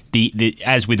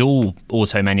 as with all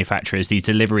auto manufacturers, these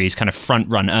deliveries kind of front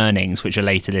run earnings, which are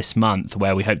later this month,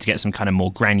 where we hope to get some kind of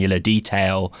more granular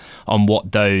detail on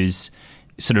what those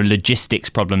sort of logistics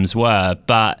problems were.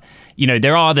 But,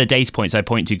 there are other data points I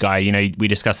point to, Guy. We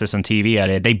discussed this on TV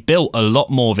earlier. They built a lot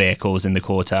more vehicles in the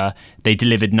quarter. They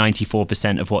delivered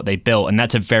 94% of what they built. And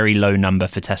that's a very low number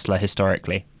for Tesla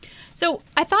historically. So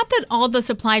I thought that all the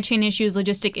supply chain issues,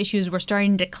 logistic issues were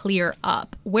starting to clear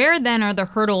up. Where then are the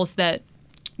hurdles that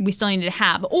we still need to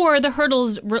have, or the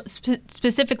hurdles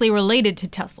specifically related to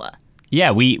Tesla?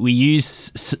 Yeah, we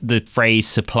use the phrase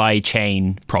supply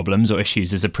chain problems or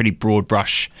issues as a pretty broad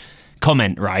brush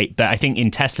comment, right? But I think in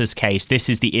Tesla's case, this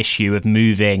is the issue of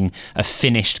moving a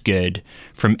finished good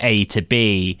from A to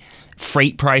B.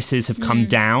 Freight prices have come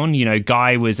down.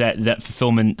 Guy was at that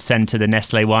fulfillment center, the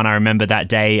Nestle one. I remember that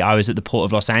day I was at the port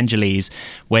of Los Angeles,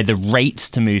 where the rates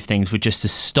to move things were just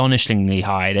astonishingly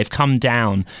high. They've come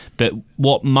down. But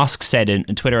what Musk said on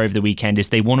Twitter over the weekend is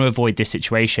they want to avoid this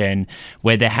situation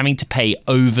where they're having to pay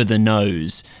over the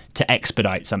nose to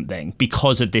expedite something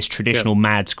because of this traditional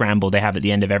mad scramble they have at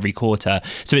the end of every quarter.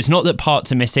 So it's not that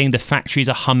parts are missing. The factories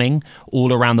are humming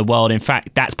all around the world. In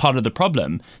fact, that's part of the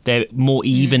problem. They're more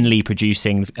evenly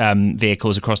producing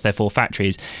vehicles across their 4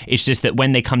 factories. It's just that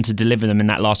when they come to deliver them in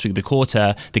that last week of the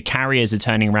quarter, the carriers are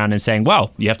turning around and saying,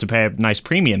 well, you have to pay a nice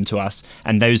premium to us.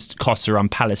 And those costs are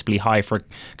unpalatably high for a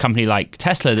company like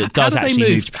Tesla that does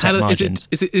actually move to protect margins.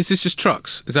 Is this just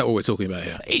trucks? Is that what we're talking about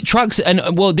here? Trucks,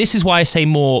 and well, this is why I say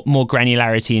more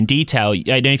granularity and detail. I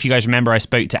don't know if you guys remember, I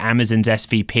spoke to Amazon's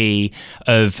SVP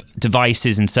of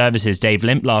devices and services, Dave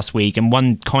Limp, last week, and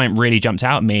one comment really jumped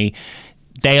out at me.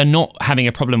 They are not having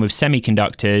a problem with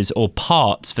semiconductors or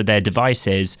parts for their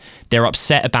devices. They're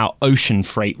upset about ocean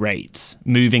freight rates,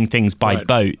 moving things by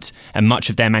boat, and much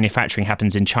of their manufacturing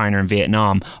happens in China and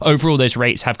Vietnam. Overall, those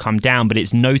rates have come down, but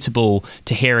it's notable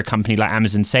to hear a company like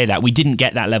Amazon say that. We didn't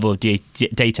get that level of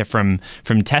data from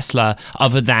Tesla,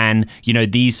 other than,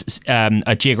 these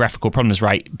are geographical problems,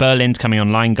 right? Berlin's coming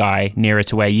online, Guy, nearer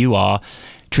to where you are.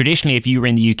 Traditionally, if you were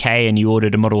in the UK and you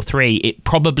ordered a Model 3, it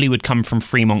probably would come from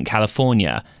Fremont,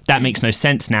 California. That makes no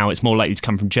sense now. It's more likely to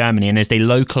come from Germany. And as they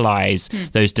localize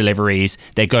those deliveries,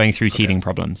 they're going through teething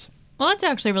problems. Well, that's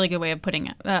actually a really good way of putting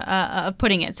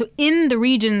it. So in the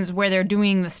regions where they're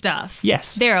doing the stuff,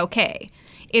 yes, they're okay.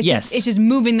 It's just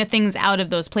moving the things out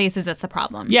of those places that's the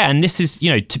problem. Yeah, and this is,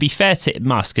 to be fair to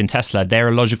Musk and Tesla, they're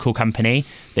a logical company.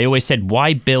 They always said,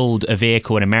 why build a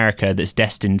vehicle in America that's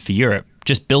destined for Europe?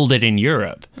 Just build it in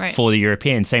Europe for the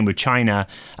Europeans. Same with China.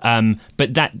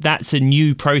 But that's a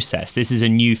new process. This is a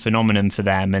new phenomenon for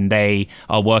them, and they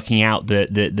are working out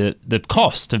the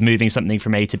cost of moving something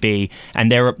from A to B.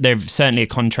 And they're certainly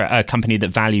a company that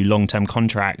value long-term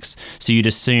contracts. So you'd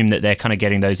assume that they're kind of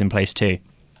getting those in place too.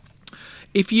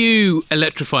 If you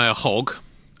electrify a hog,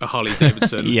 a Harley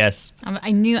Davidson, yes,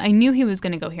 I knew he was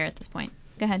going to go here at this point.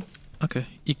 Go ahead. Okay,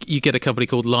 you get a company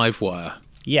called Livewire.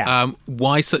 Yeah.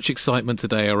 Why such excitement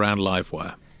today around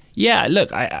Livewire? Yeah,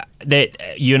 look,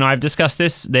 you and I have discussed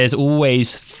this. There's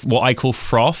always what I call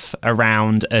froth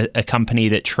around a company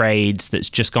that trades that's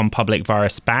just gone public via a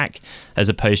SPAC as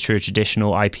opposed to a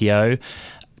traditional IPO.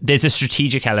 There's a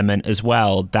strategic element as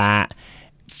well that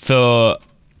for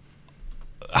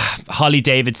Harley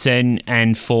Davidson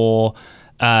and for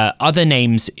other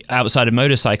names outside of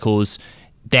motorcycles,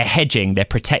 they're hedging, they're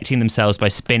protecting themselves by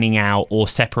spinning out or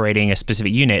separating a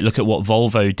specific unit. Look at what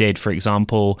Volvo did, for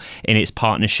example, in its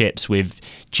partnerships with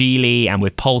Geely and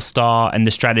with Polestar, and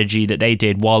the strategy that they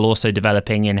did while also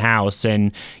developing in-house.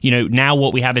 And, now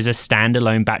what we have is a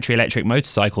standalone battery electric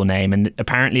motorcycle name, and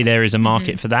apparently there is a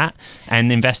market for that,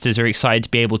 and investors are excited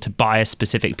to be able to buy a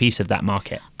specific piece of that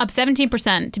market. Up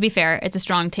 17%, to be fair. It's a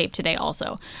strong tape today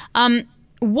also. Can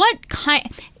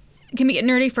we get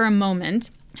nerdy for a moment?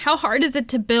 How hard is it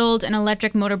to build an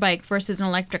electric motorbike versus an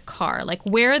electric car? Like,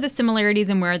 where are the similarities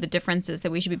and where are the differences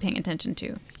that we should be paying attention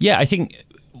to? Yeah, I think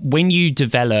when you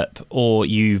develop or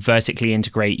you vertically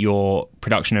integrate your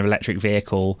production of electric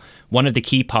vehicle, one of the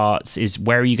key parts is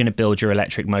where are you going to build your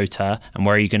electric motor and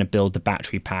where are you going to build the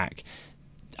battery pack?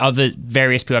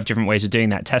 Various people have different ways of doing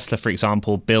that. Tesla, for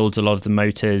example, builds a lot of the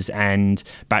motors and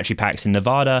battery packs in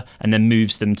Nevada and then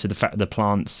moves them to the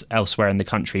plants elsewhere in the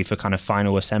country for kind of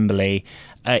final assembly.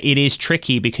 It is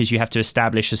tricky because you have to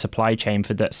establish a supply chain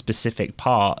for that specific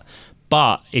part.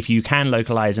 But if you can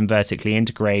localize and vertically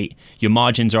integrate, your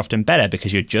margins are often better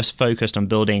because you're just focused on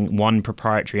building one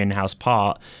proprietary in-house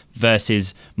part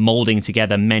versus molding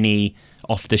together many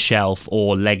off-the-shelf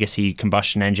or legacy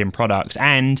combustion engine products.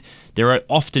 And there are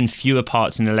often fewer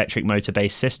parts in an electric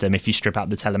motor-based system if you strip out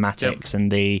the telematics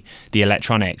and the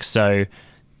electronics. So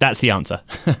that's the answer.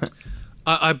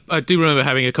 I do remember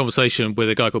having a conversation with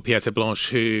a guy called Pietro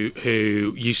Blanche who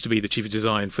used to be the chief of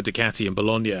design for Ducati in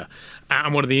Bologna.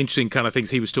 And one of the interesting kind of things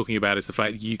he was talking about is the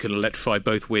fact that you can electrify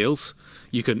both wheels.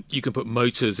 You can put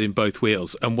motors in both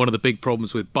wheels. And one of the big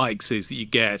problems with bikes is that you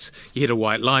hit a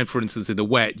white line, for instance, in the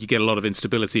wet, you get a lot of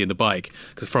instability in the bike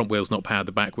because the front wheel's not powered,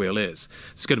 the back wheel is.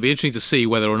 It's going to be interesting to see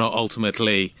whether or not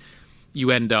ultimately you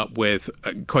end up with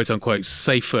quote-unquote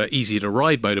safer, easier to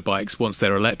ride motorbikes once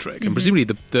they're electric. And presumably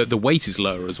the weight is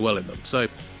lower as well in them. So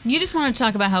you just want to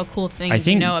talk about how cool things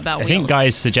you know about wheels. I think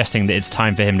Guy's suggesting that it's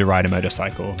time for him to ride a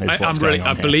motorcycle.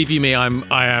 Believe you me, I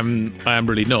am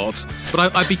really not.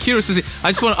 But I'd be curious to see.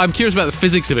 I'm curious about the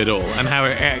physics of it all and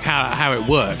how it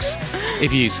works.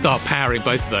 If you start powering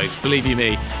both of those, believe you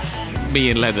me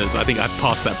in leathers, I think I've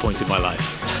passed that point in my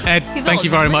life. Ed, thank you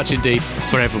very much indeed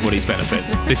for everybody's benefit.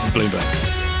 This is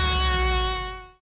Bloomberg.